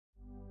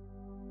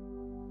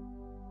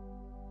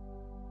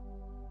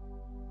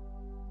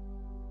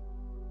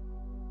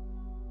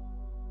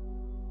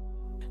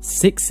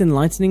6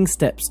 enlightening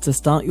steps to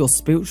start your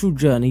spiritual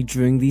journey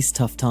during these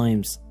tough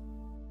times.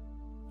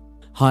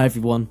 Hi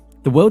everyone,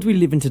 the world we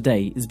live in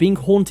today is being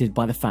haunted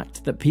by the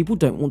fact that people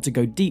don't want to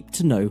go deep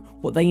to know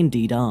what they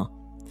indeed are.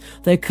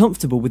 They are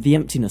comfortable with the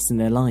emptiness in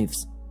their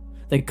lives.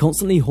 They're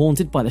constantly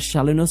haunted by the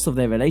shallowness of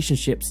their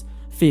relationships,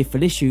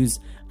 fearful issues,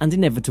 and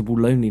inevitable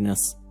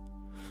loneliness.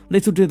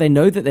 Little do they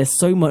know that there's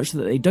so much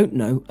that they don't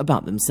know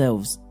about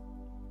themselves.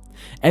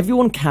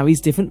 Everyone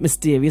carries different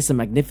mysterious and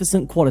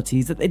magnificent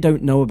qualities that they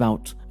don't know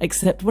about,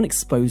 except when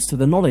exposed to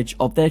the knowledge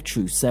of their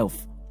true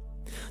self.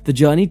 The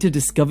journey to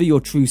discover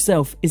your true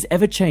self is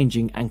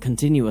ever-changing and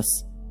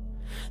continuous.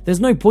 There's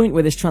no point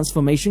where this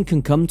transformation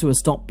can come to a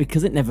stop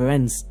because it never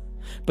ends,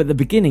 but the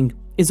beginning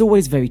is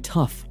always very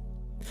tough.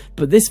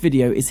 But this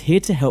video is here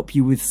to help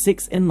you with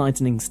 6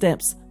 enlightening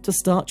steps to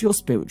start your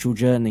spiritual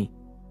journey.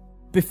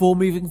 Before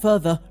moving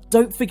further,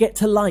 don't forget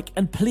to like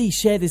and please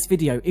share this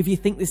video if you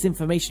think this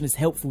information is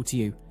helpful to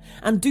you.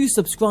 And do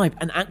subscribe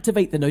and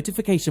activate the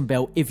notification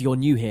bell if you're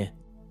new here.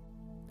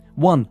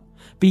 1.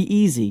 Be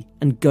easy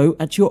and go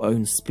at your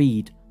own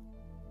speed.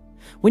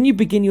 When you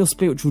begin your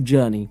spiritual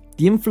journey,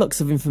 the influx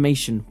of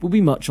information will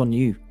be much on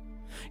you.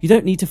 You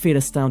don't need to feel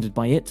astounded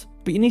by it,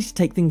 but you need to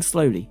take things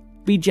slowly,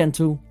 be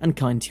gentle and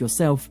kind to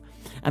yourself,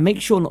 and make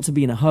sure not to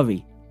be in a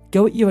hurry.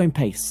 Go at your own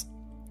pace.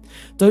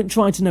 Don't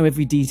try to know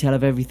every detail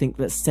of everything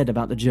that's said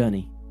about the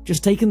journey.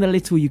 Just take in the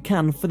little you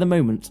can for the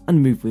moment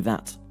and move with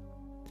that.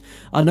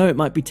 I know it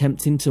might be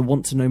tempting to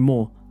want to know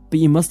more, but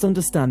you must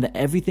understand that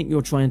everything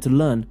you're trying to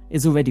learn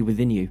is already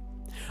within you.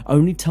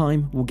 Only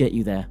time will get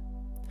you there.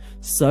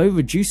 So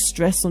reduce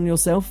stress on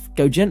yourself,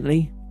 go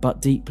gently but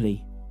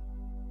deeply.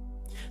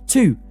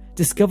 2.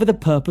 Discover the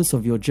purpose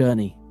of your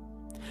journey.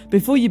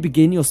 Before you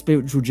begin your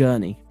spiritual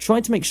journey,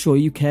 try to make sure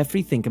you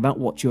carefully think about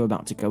what you're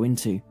about to go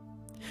into.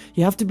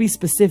 You have to be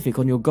specific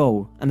on your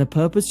goal and the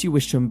purpose you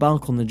wish to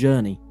embark on the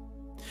journey.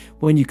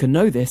 When you can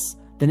know this,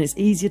 then it's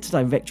easier to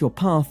direct your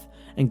path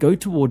and go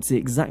towards the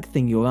exact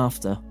thing you're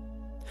after.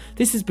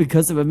 This is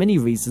because there are many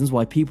reasons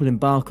why people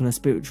embark on a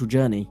spiritual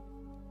journey.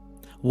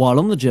 While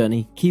on the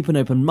journey, keep an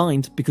open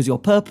mind because your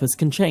purpose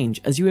can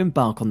change as you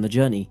embark on the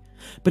journey,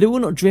 but it will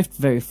not drift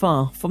very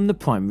far from the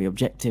primary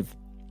objective.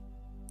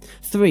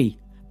 3.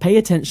 Pay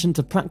attention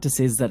to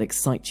practices that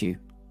excite you.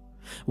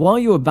 While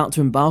you're about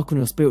to embark on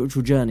your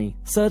spiritual journey,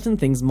 certain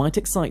things might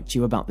excite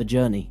you about the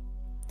journey.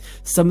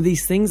 Some of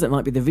these things that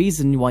might be the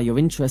reason why you're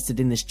interested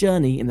in this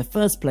journey in the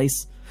first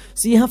place,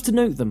 so you have to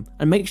note them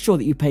and make sure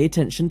that you pay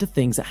attention to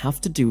things that have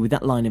to do with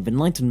that line of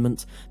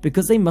enlightenment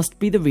because they must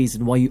be the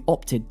reason why you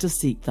opted to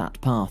seek that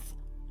path.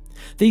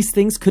 These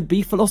things could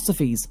be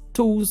philosophies,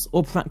 tools,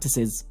 or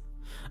practices.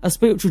 A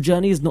spiritual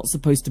journey is not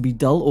supposed to be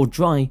dull or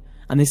dry,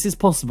 and this is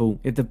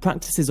possible if the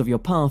practices of your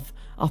path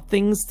are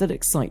things that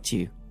excite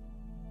you.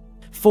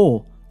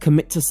 4.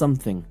 Commit to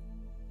something.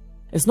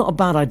 It's not a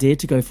bad idea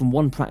to go from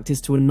one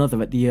practice to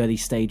another at the early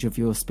stage of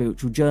your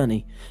spiritual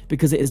journey,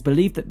 because it is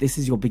believed that this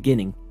is your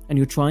beginning and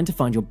you're trying to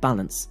find your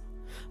balance.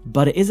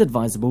 But it is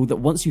advisable that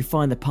once you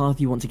find the path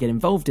you want to get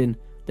involved in,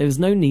 there is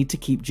no need to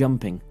keep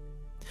jumping.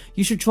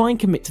 You should try and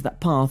commit to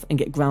that path and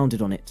get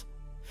grounded on it.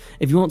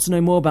 If you want to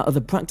know more about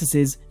other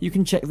practices, you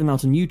can check them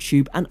out on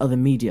YouTube and other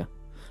media.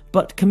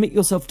 But commit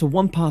yourself to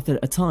one path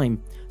at a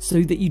time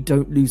so that you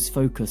don't lose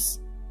focus.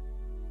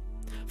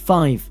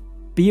 5.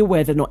 Be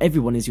aware that not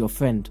everyone is your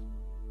friend.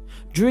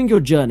 During your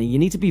journey, you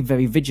need to be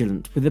very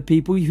vigilant with the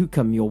people who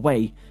come your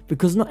way,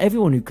 because not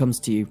everyone who comes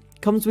to you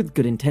comes with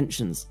good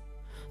intentions.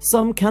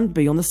 Some can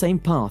be on the same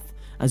path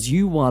as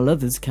you, while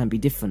others can be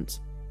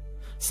different.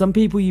 Some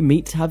people you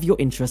meet have your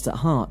interest at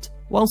heart,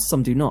 whilst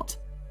some do not.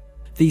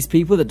 These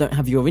people that don't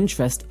have your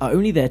interest are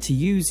only there to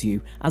use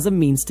you as a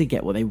means to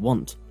get what they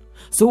want.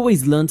 So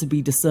always learn to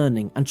be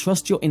discerning and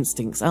trust your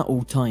instincts at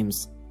all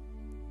times.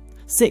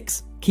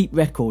 6. Keep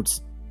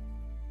records.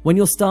 When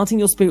you're starting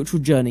your spiritual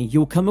journey,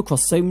 you'll come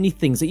across so many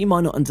things that you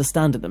might not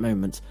understand at the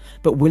moment,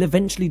 but will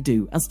eventually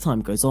do as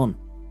time goes on.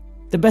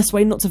 The best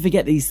way not to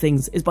forget these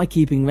things is by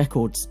keeping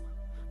records.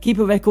 Keep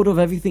a record of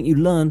everything you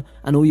learn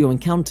and all your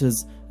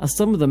encounters, as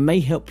some of them may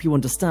help you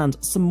understand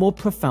some more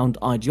profound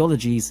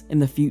ideologies in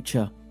the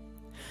future.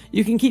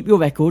 You can keep your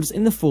records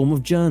in the form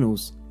of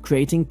journals,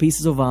 creating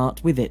pieces of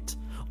art with it,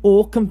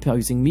 or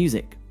composing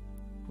music.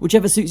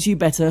 Whichever suits you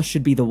better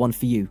should be the one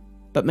for you,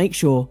 but make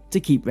sure to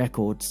keep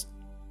records.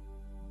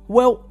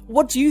 Well,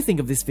 what do you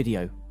think of this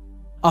video?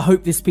 I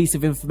hope this piece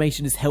of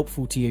information is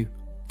helpful to you.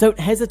 Don't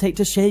hesitate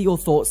to share your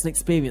thoughts and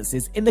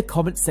experiences in the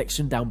comments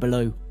section down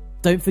below.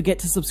 Don't forget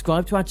to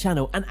subscribe to our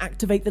channel and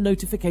activate the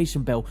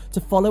notification bell to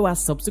follow our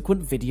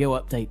subsequent video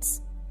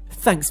updates.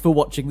 Thanks for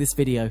watching this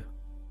video.